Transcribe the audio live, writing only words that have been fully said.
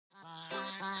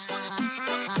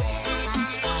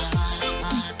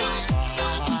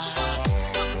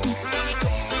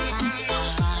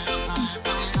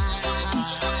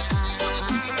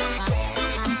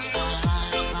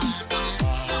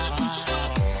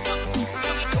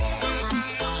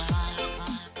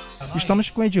Estamos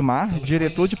com o Edmar,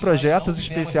 diretor de projetos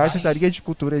especiais da Liga de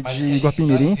Cultura de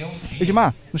Iguapemirim.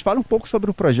 Edmar, nos fala um pouco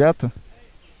sobre o projeto.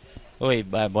 Oi,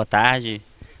 boa tarde.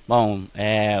 Bom,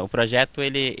 o projeto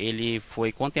ele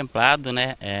foi contemplado,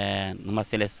 né, numa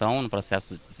seleção, no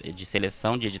processo de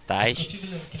seleção de editais,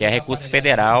 que é recurso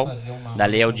federal da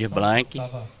Lei Aldir Blanc.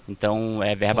 Então,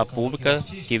 é verba pública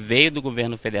que veio do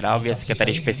governo federal, via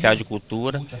Secretaria Especial de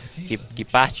Cultura, que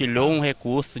partilhou um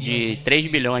recurso de 3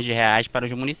 bilhões de reais para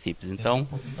os municípios. Então,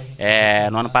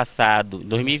 no ano passado,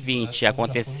 2020,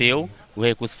 aconteceu, os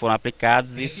recursos foram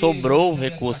aplicados e sobrou o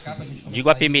recurso de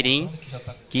Iguapemirim,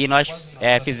 que nós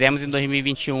fizemos em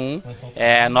 2021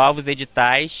 novos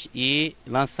editais e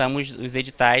lançamos os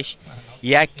editais.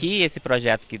 E aqui esse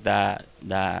projeto que da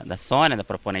Sônia, da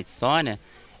proponente Sônia,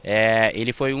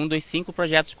 ele foi um dos 5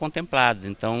 projetos contemplados.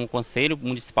 Então o Conselho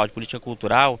Municipal de Política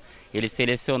Cultural, ele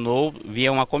selecionou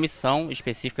via uma comissão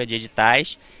específica de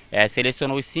editais,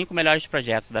 selecionou os 5 melhores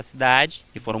projetos da cidade,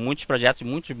 que foram muitos projetos,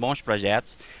 muitos bons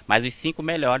projetos, mas os 5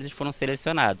 melhores foram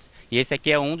selecionados. E esse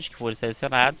aqui é um dos que foram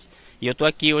selecionados. E eu estou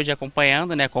aqui hoje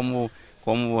acompanhando, né, como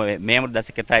membro da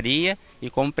Secretaria e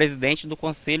como presidente do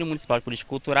Conselho Municipal de Política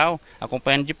Cultural,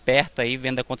 acompanhando de perto, aí,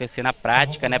 vendo acontecer na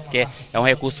prática, né, porque é um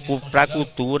recurso público para a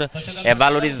cultura,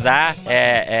 valorizar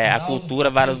a cultura,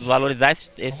 valorizar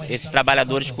esses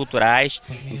trabalhadores culturais.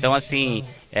 Então, assim,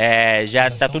 já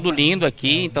está tudo lindo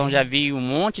aqui, então já vi um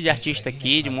monte de artista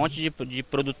aqui, de um monte de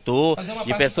produtor,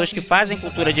 de pessoas que fazem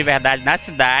cultura de verdade na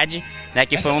cidade, né,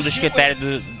 que foi um dos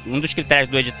critérios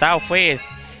do edital, foi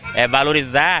esse.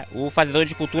 Valorizar o fazedor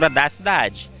de cultura da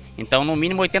cidade. Então, no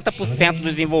mínimo 80%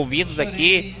 dos envolvidos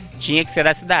aqui tinha que ser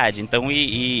da cidade. Então,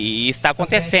 e isso está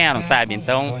acontecendo, sabe?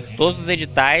 Então, todos os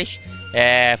editais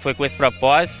foi com esse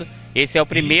propósito. Esse é o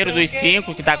primeiro dos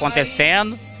 5 que está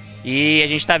acontecendo e a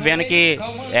gente está vendo que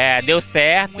deu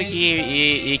certo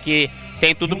e que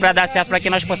tem tudo para dar certo, para que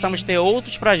nós possamos ter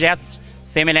outros projetos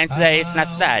semelhantes a esse na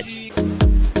cidade.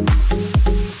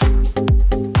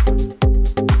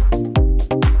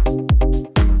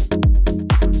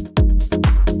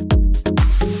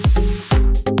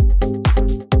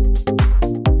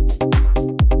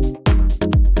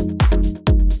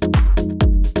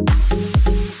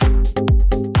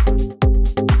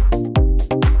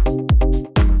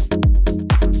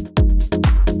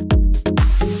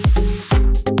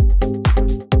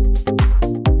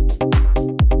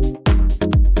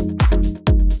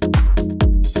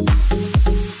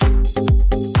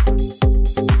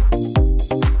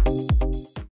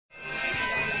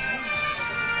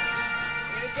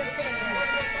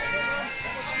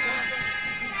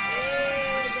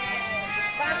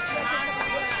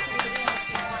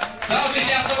 Salve,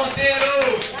 Gerson Monteiro!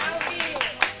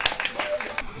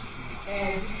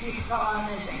 É difícil falar,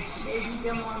 né, gente? Mesmo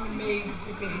tendo um ano e meio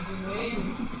de perdido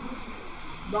ele,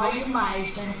 dói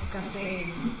demais, né, ficar sem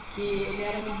ele. Porque ele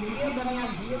era a alegria da minha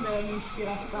vida, era a minha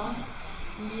inspiração.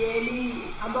 E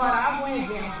ele adorava um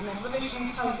evento, né? Toda vez que a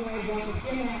gente fazia um evento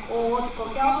aqui, né, ou outro,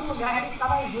 qualquer outro lugar, ele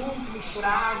estava junto,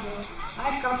 misturado.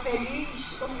 Ai, ficava feliz,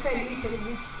 todo feliz, ele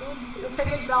disse tudo. Eu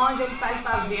sei de onde ele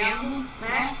está vendo,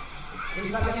 né? Ele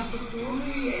está vendo isso tudo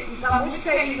e está muito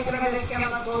feliz,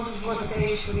 agradecendo a todos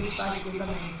vocês por estar aqui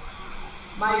também.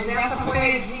 Mas essa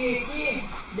poesia aqui,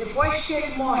 depois que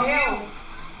ele morreu,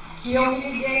 que eu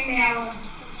me liguei nela,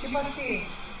 tipo assim,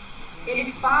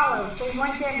 ele fala, vocês vão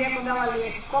entender quando ela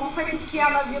lê, como foi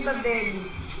pequena a vida dele.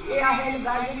 E a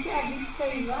realidade é que é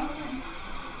 26 anos, né?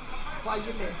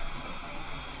 Pode ver.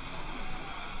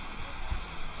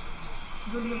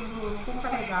 Do livro Cuca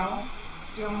Legal,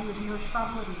 que é um dos meus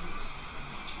favoritos.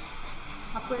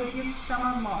 A poesia se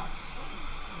chama Morte.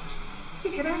 Que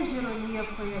grande ironia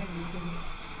foi a vida.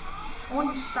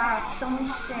 Onde está a tão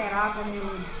esperada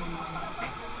melodia?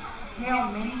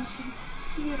 Realmente,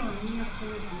 que ironia foi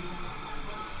a vida.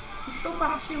 Estou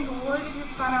partindo hoje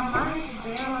para a mais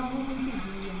bela nuvem que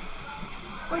dia.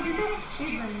 Foi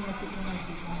divertida a minha pequena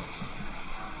vida.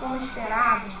 Como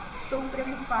esperado, estou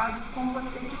preocupado com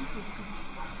você que fica.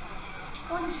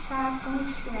 Onde está a tão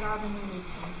esperada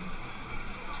melodia?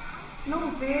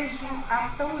 Não vejo a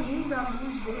tão linda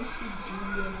luz deste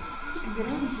dia. Que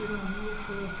grande ironia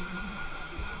foi a vida.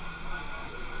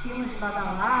 Sinos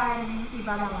badalarem e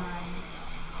badalarem.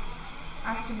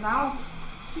 Afinal,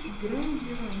 que grande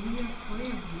ironia foi a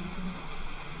vida.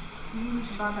 Sinos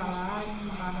badalarem e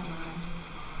badalarem.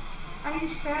 Ainda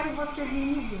espero você vir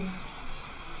me ver.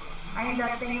 Ainda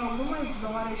tenho algumas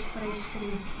horas para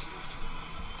escrever.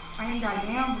 Ainda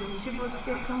lembro de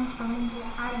você cantando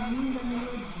a linda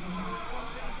melodia.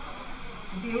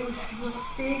 Deus,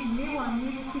 você, meu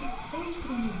amigo que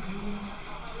sempre me viu,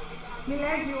 me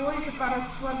leve hoje para a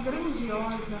sua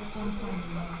grandiosa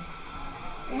companhia.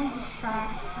 onde está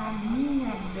a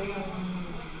minha bela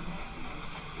música.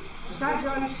 Já de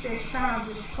olhos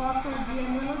fechados, posso ouvir a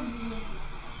melodia.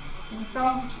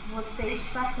 Então, você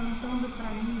está cantando para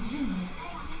mim de novo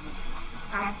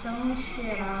a tão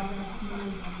esperada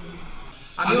melodia.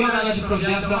 A minha homenagem de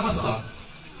projeto é uma só.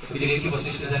 Eu queria que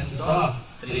vocês fizessem só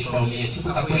 3 palminhas,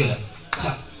 tipo capoeira.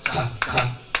 Tchá, tchá,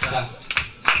 tchá, tchá.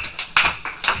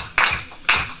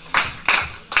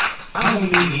 Há um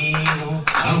menino,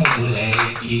 há um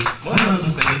moleque, morando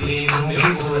sempre no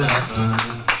meu coração.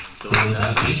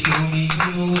 Toda vez que o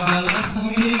menino balança,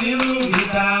 o menino me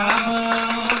dá a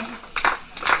mão.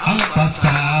 Há um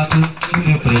passado, no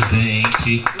meu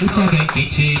presente, o sol vem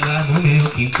quente lá no meu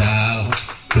quintal.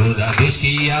 Toda vez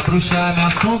que a bruxa me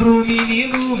assombra, o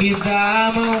menino me dá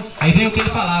a mão. Aí vem o que ele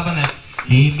falava, né?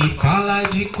 E me fala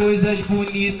de coisas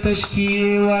bonitas que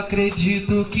eu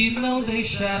acredito que não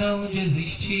deixarão de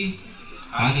existir.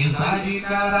 Amizade,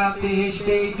 caráter,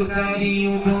 respeito,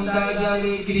 carinho, bondade,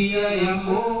 alegria e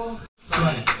amor.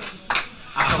 Sônia,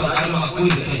 a saudade é uma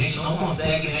coisa que a gente não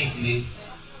consegue vencer.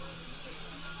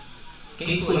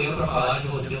 Quem sou eu para falar de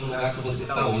você no lugar que você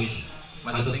está hoje?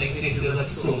 Mas eu tenho certeza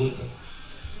absoluta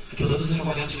que todos os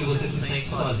momentos que você se sente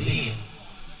sozinha,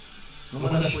 numa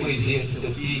das poesias do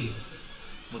seu filho,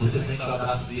 você sente o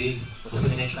abraço dele, você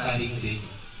sente o carinho dele.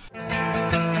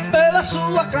 Pela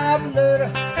sua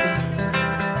cabeleira,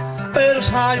 pelos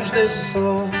raios desse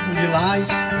sol lilás,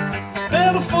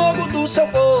 pelo fogo do seu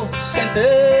corpo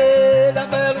centelha,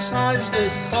 pelos raios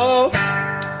desse sol,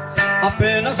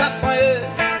 apenas apanhei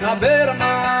na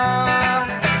beira-mar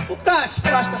o táxi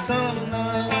pra estação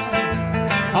não.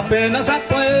 Apenas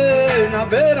apanhei na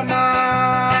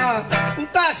beira-mar um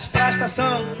táxi pra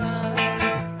estação não.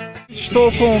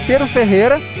 Estou com o Pedro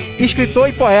Ferreira, escritor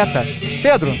e poeta.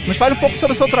 Pedro, nos fale um pouco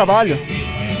sobre o seu trabalho.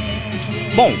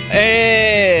 Bom,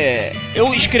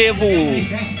 eu escrevo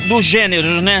dos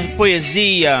gêneros, né?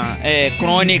 Poesia,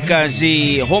 crônicas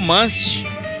e romances.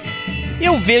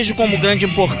 Eu vejo como grande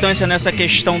importância nessa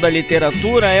questão da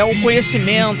literatura é o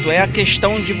conhecimento, é a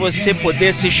questão de você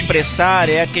poder se expressar,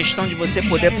 é a questão de você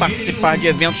poder participar de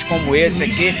eventos como esse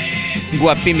aqui, em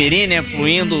Guapimirim, né?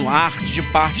 Fluindo Arte de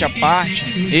parte a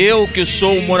parte. Eu que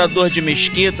sou um morador de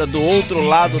Mesquita, do outro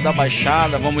lado da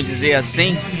Baixada, vamos dizer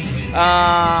assim.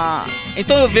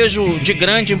 Então eu vejo de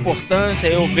grande importância,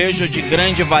 eu vejo de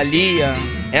grande valia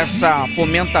essa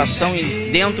fomentação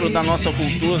dentro da nossa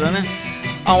cultura, né?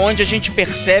 Onde a gente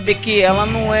percebe que ela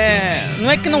não é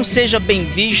que não seja bem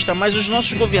vista, mas os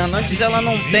nossos governantes ela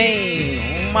não tem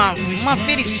uma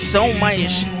aferição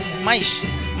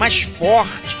mais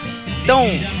forte. Então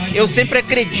eu sempre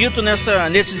acredito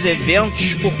nesses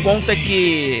eventos por conta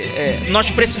que nós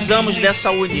precisamos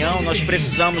dessa união, nós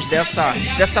precisamos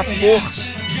dessa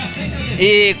força.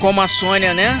 E como a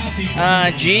Sônia, né,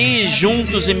 diz,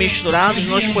 juntos e misturados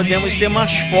nós podemos ser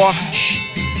mais fortes.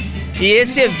 E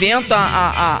esse evento,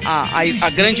 a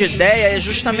grande ideia é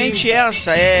justamente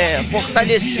essa, é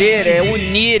fortalecer, é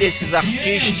unir esses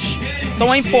artistas.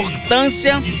 Então a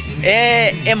importância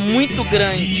é muito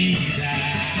grande.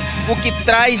 O que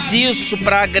traz isso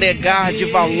para agregar de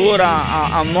valor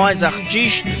a nós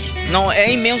artistas não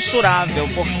é imensurável,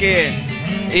 porque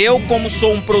eu, como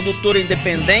sou um produtor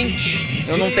independente,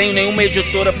 eu não tenho nenhuma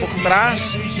editora por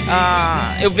trás,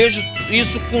 eu vejo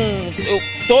isso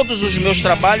todos os meus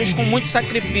trabalhos com muito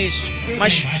sacrifício,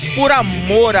 mas por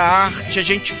amor à arte a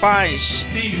gente faz,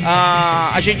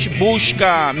 a gente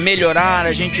busca melhorar,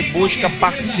 a gente busca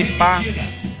participar.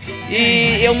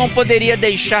 E eu não poderia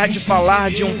deixar de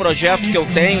falar de um projeto que eu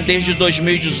tenho desde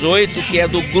 2018, que é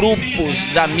do Grupo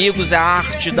de Amigos à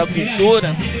Arte e da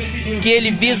Cultura, que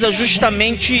ele visa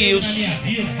justamente isso.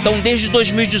 Então desde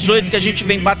 2018 que a gente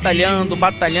vem batalhando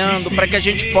para que a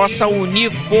gente possa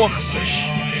unir forças.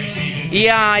 E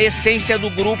a essência do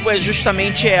grupo é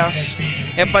justamente essa,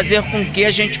 é fazer com que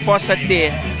a gente possa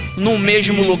ter no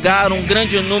mesmo lugar um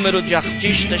grande número de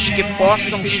artistas que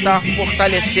possam estar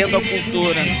fortalecendo a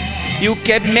cultura. E o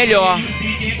que é melhor,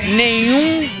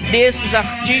 nenhum desses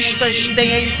artistas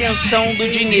tem a intenção do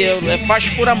dinheiro, faz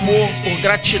por amor, por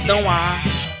gratidão à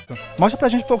arte. Mostra pra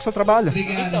gente um pouco o seu trabalho.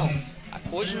 Então,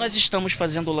 hoje nós estamos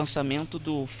fazendo o lançamento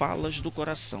do Falas do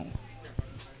Coração.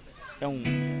 É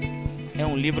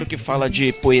um livro que fala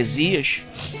de poesias.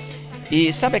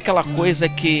 E sabe aquela coisa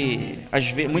que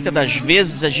muitas das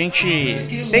vezes a gente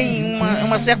tem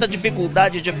uma certa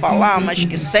dificuldade de falar, mas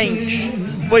que sente?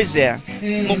 Pois é,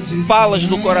 no Falas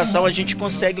do Coração a gente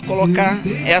consegue colocar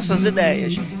essas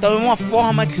ideias. Então é uma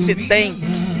forma que se tem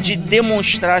de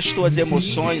demonstrar as tuas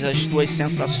emoções, as tuas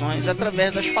sensações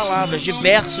através das palavras, de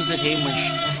versos e rimas.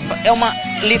 É uma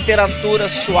literatura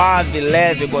suave,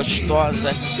 leve,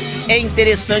 gostosa, é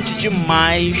interessante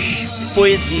demais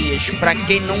poesias. Para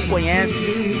quem não conhece,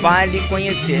 vale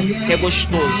conhecer, é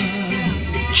gostoso.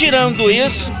 Tirando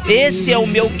isso, esse é o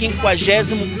meu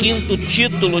 55º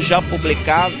título já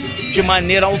publicado de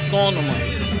maneira autônoma.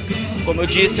 Como eu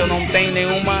disse, eu não tenho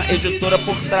nenhuma editora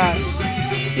por trás.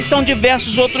 E são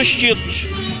diversos outros títulos.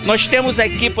 Nós temos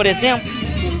aqui, por exemplo,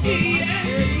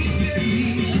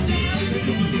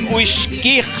 o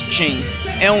Skirting,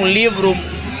 é um livro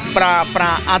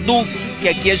para adulto, que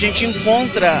aqui a gente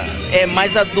encontra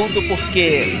mais adulto,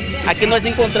 porque aqui nós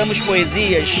encontramos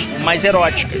poesias mais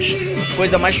eróticas,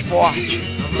 coisa mais forte.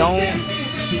 Então,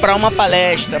 para uma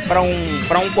palestra, para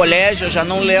um colégio, eu já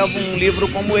não levo um livro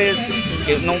como esse,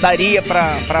 que não daria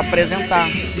para apresentar.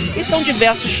 E são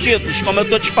diversos títulos, como eu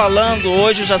estou te falando,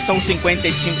 hoje já são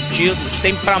 55 títulos,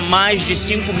 tem para mais de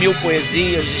 5.000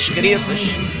 poesias escritas.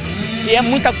 E é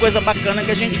muita coisa bacana que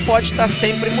a gente pode estar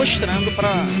sempre mostrando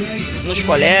nos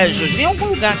colégios, em algum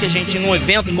lugar que a gente, num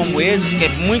evento como esse, que é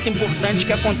muito importante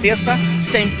que aconteça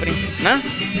sempre, né?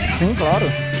 Sim,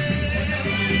 claro.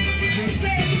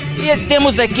 E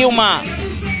temos aqui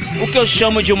o que eu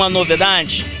chamo de uma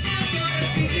novidade,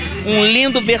 um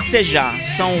lindo versejar.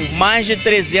 São mais de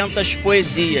 300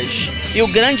 poesias. E o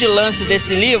grande lance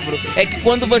desse livro é que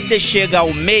quando você chega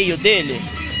ao meio dele,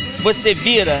 você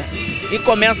vira e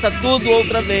começa tudo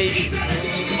outra vez.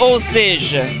 Ou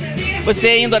seja,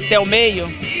 você indo até o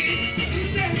meio,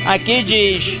 aqui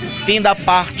diz fim da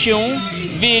parte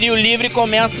 1, vire o livro e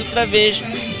começa outra vez.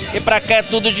 E pra cá é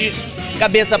tudo de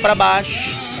cabeça para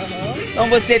baixo. Então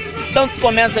você tanto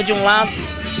começa de um lado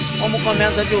como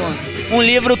começa de outro. Um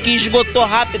livro que esgotou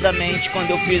rapidamente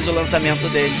quando eu fiz o lançamento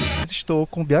dele. Estou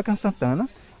com Bianca Santana,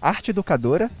 arte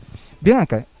educadora.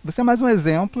 Bianca, você é mais um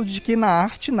exemplo de que na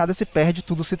arte nada se perde,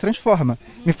 tudo se transforma.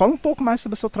 Me fala um pouco mais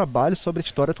sobre o seu trabalho, sobre a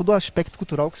história, todo o aspecto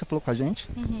cultural que você falou com a gente.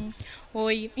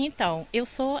 Oi, então, eu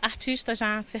sou artista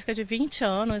já há cerca de 20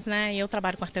 anos, né? E eu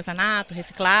trabalho com artesanato,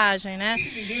 reciclagem, né?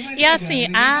 E assim,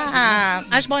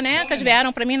 as bonecas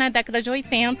vieram para mim na década de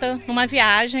 80, numa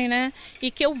viagem, né? E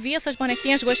que eu vi essas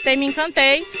bonequinhas, gostei, me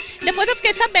encantei. Depois eu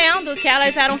fiquei sabendo que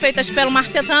elas eram feitas por uma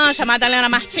artesã chamada Helena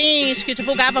Martins, que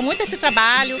divulgava muito esse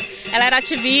trabalho. Ela era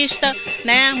ativista,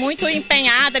 né? Muito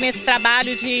empenhada nesse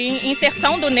trabalho de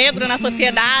inserção do negro na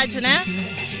sociedade, né?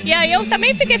 E aí eu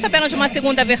também fiquei sabendo de uma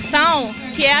segunda versão,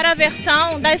 que era a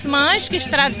versão das mães que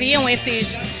traziam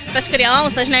essas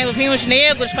crianças, né? Vinham os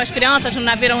negros com as crianças no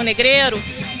navio negreiro,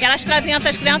 e elas traziam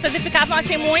essas crianças e ficavam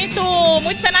assim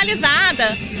muito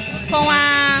penalizadas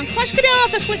com as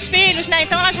crianças, com os filhos, né?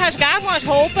 Então elas rasgavam as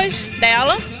roupas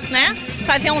dela, né?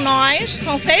 Faziam nós,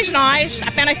 são 6 nós,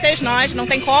 apenas 6 nós, não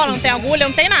tem cola, não tem agulha,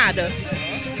 não tem nada.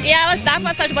 E elas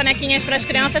davam essas bonequinhas para as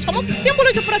crianças como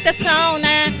símbolo de proteção,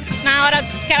 né? Na hora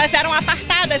que elas eram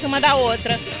apartadas uma da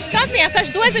outra. Então, assim, essas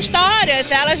duas histórias,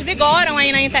 elas vigoram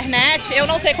aí na internet. Eu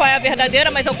não sei qual é a verdadeira,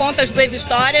 mas eu conto as duas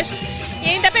histórias.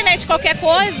 E independente de qualquer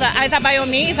coisa, as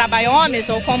abaiomes,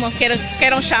 ou como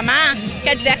queiram chamar,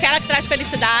 quer dizer aquela que traz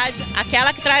felicidade,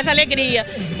 aquela que traz alegria.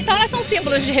 Então elas são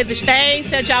símbolos de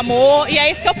resistência, de amor, e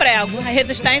é isso que eu prego, a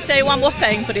resistência e o amor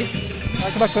sempre. Ah,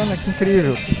 que bacana, que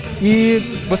incrível. E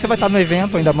você vai estar no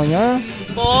evento ainda amanhã?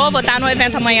 Vou estar no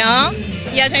evento amanhã,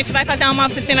 e a gente vai fazer uma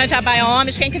oficina de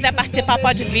abaiomes, quem quiser participar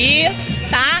pode vir,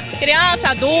 tá? Criança,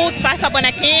 adulto, faz sua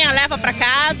bonequinha, leva para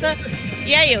casa.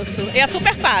 E é isso, é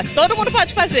super fácil, todo mundo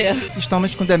pode fazer.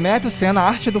 Estamos com Demétrio Sena,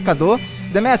 arte educador.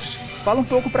 Demétrio, fala um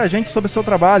pouco pra gente sobre o seu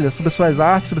trabalho, sobre suas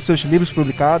artes, sobre seus livros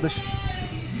publicados.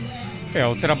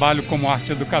 Eu trabalho como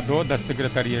arte educador da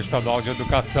Secretaria Estadual de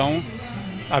Educação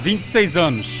há 26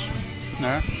 anos,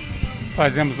 né?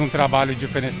 Fazemos um trabalho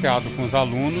diferenciado com os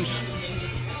alunos,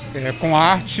 com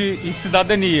arte e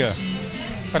cidadania,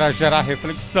 para gerar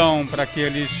reflexão, para que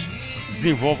eles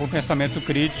desenvolvam um pensamento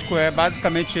crítico. É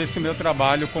basicamente esse o meu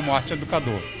trabalho como arte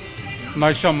educador.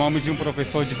 Nós chamamos de um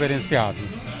professor diferenciado.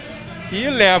 E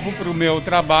levo para o meu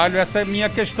trabalho essa minha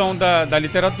questão da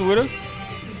literatura.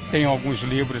 Tenho alguns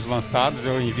livros lançados,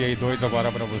 eu enviei 2 agora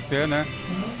para você, né?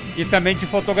 E também de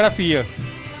fotografia.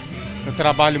 Eu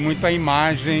trabalho muito a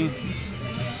imagem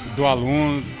do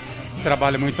aluno,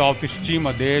 trabalho muito a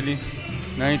autoestima dele,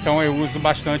 né? Então eu uso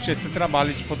bastante esse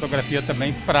trabalho de fotografia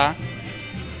também para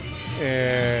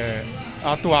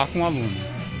atuar com o aluno.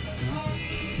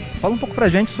 Fala um pouco pra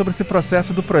gente sobre esse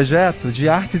processo do projeto de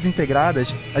artes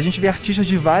integradas. A gente vê artistas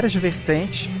de várias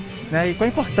vertentes, né? E qual a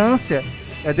importância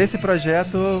desse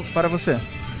projeto para você?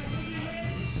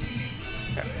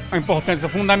 A importância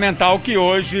fundamental que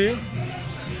hoje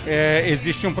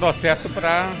existe um processo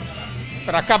para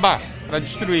acabar, para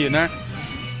destruir, né?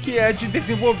 Que é de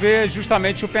desenvolver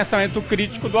justamente o pensamento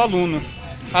crítico do aluno.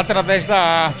 através da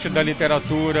arte, da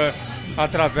literatura,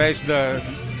 através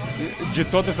de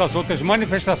todas as outras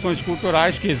manifestações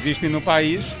culturais que existem no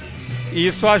país. E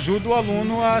isso ajuda o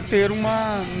aluno a ter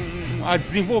a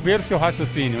desenvolver o seu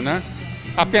raciocínio, né?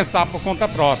 A pensar por conta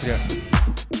própria.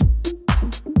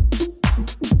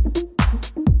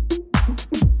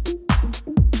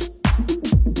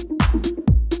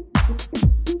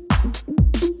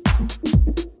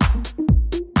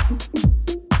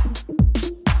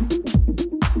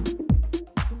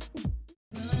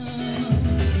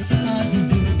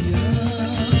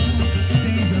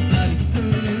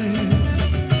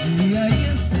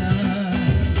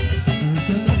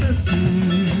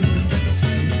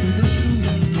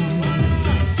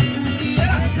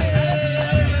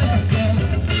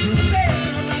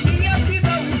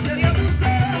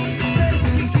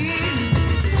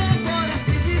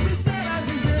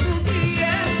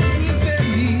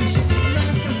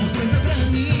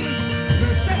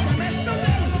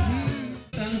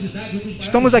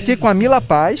 Estamos aqui com a Mila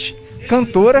Paz,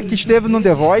 cantora que esteve no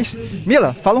The Voice.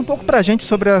 Mila, fala um pouco pra gente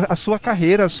sobre a sua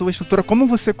carreira, a sua estrutura, como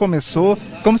você começou,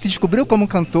 como se descobriu como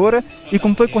cantora e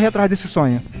como foi correr atrás desse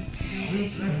sonho.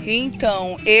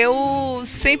 Então, eu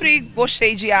sempre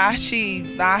gostei de arte,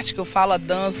 a arte que eu falo, a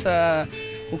dança,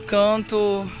 o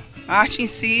canto, a arte em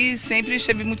si sempre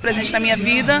esteve muito presente na minha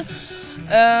vida.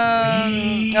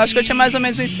 Eu acho que eu tinha mais ou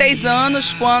menos uns 6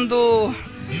 anos quando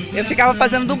eu ficava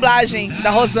fazendo dublagem da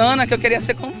Rosana, que eu queria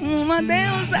ser como uma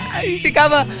deusa, e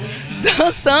ficava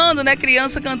dançando, né,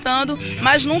 criança cantando,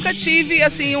 mas nunca tive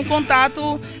assim um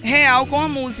contato real com a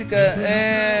música.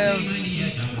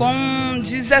 Com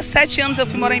 17 anos eu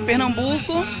fui morar em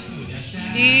Pernambuco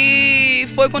e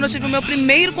foi quando eu tive o meu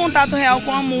primeiro contato real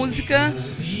com a música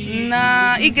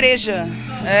na igreja.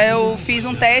 Eu fiz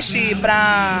um teste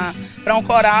para um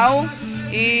coral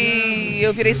e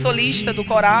eu virei solista do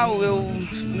coral. Eu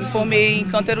me formei em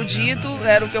canto erudito,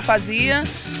 era o que eu fazia.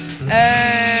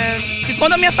 E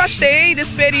quando eu me afastei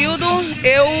desse período,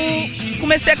 eu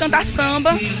comecei a cantar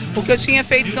samba, porque eu tinha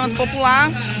feito canto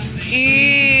popular.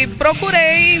 E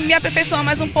procurei me aperfeiçoar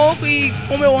mais um pouco e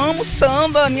como eu amo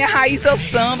samba, minha raiz é o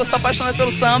samba, sou apaixonada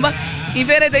pelo samba,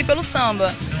 enveredei pelo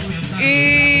samba.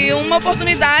 E uma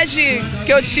oportunidade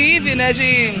que eu tive, né,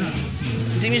 de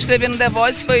me inscrever no The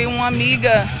Voice foi uma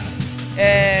amiga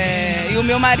e o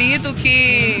meu marido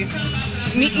que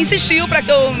me insistiu para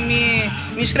que eu me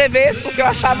inscrevesse, porque eu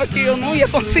achava que eu não ia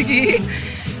conseguir.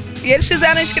 E eles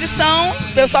fizeram a inscrição,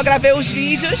 eu só gravei os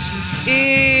vídeos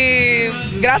e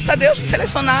graças a Deus fui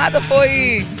selecionada,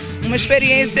 foi uma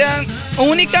experiência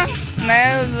única,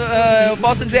 né? Eu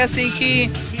posso dizer assim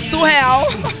que surreal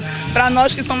para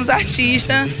nós que somos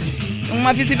artistas,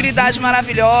 uma visibilidade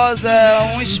maravilhosa,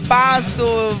 um espaço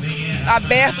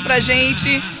aberto pra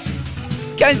gente,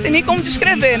 que a gente não tem nem como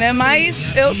descrever, né?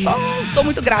 Mas eu só sou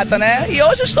muito grata, né? E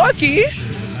hoje eu estou aqui,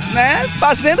 né,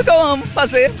 fazendo o que eu amo,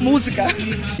 fazer música.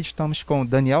 Estamos com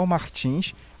Daniel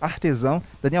Martins, artesão.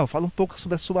 Daniel, fala um pouco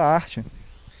sobre a sua arte.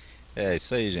 É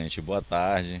isso aí, gente. Boa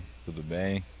tarde, tudo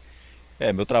bem?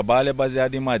 Meu trabalho é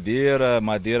baseado em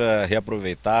madeira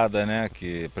reaproveitada, né?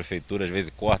 Que a prefeitura às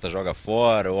vezes corta, joga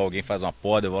fora, ou alguém faz uma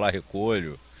poda, eu vou lá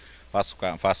recolho,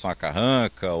 faço uma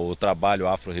carranca, ou trabalho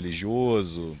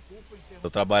afro-religioso. Eu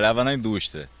trabalhava na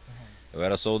indústria. Eu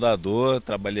era soldador,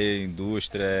 trabalhei em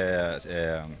indústria,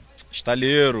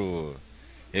 estaleiro,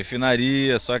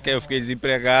 refinaria, só que aí eu fiquei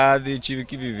desempregado e tive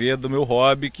que viver do meu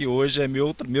hobby, que hoje é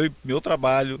meu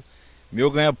trabalho, meu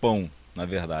ganha-pão, na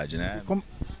verdade, né? Como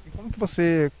que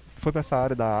você foi para essa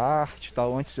área da arte e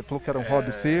tal? Antes você falou que era um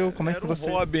hobby seu, como é que você...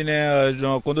 Era um hobby, né?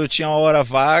 Quando eu tinha uma hora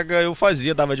vaga, eu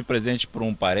fazia, dava de presente para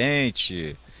um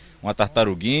parente, uma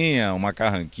tartaruguinha, uma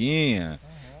carranquinha.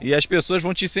 E as pessoas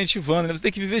vão te incentivando, né? Você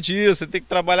tem que viver disso, você tem que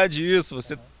trabalhar disso,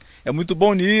 você é muito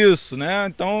bom nisso, né?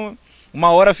 Então,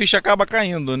 uma hora a ficha acaba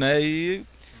caindo, né? E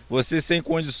você sem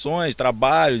condições,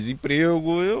 trabalho,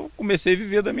 desemprego, eu comecei a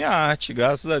viver da minha arte.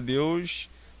 Graças a Deus,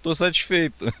 estou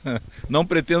satisfeito. Não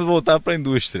pretendo voltar para a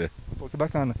indústria. Pô, que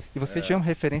bacana. E você tinha uma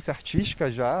referência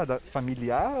artística já,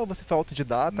 familiar, ou você foi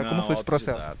autodidata? Não, como foi esse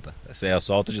processo? Eu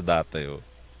sou autodidata, eu.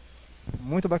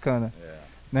 Muito bacana.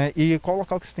 Né? E qual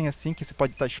local que você tem assim, que você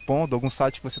pode estar expondo, algum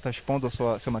site que você está expondo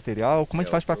o seu material? Como a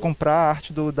gente faz para comprar a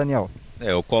arte do Daniel?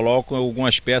 Eu coloco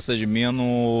algumas peças de mim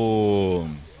no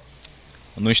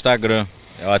Instagram,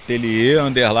 é o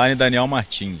ateliê_Daniel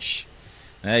Martins.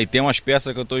 E tem umas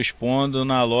peças que eu estou expondo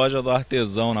na loja do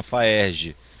Artesão, na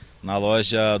Faerge, na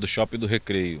loja do Shopping do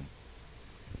Recreio.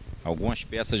 Algumas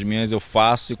peças minhas eu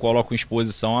faço e coloco em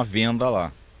exposição à venda lá.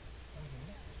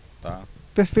 Tá?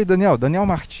 Perfeito, Daniel. Daniel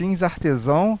Martins,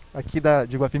 artesão aqui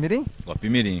de Guapimirim?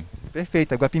 Guapimirim.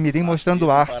 Perfeito, é Guapimirim mostrando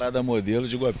arte. Parada modelo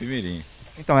de Guapimirim.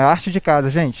 Então, é arte de casa,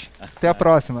 gente. Até a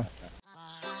próxima.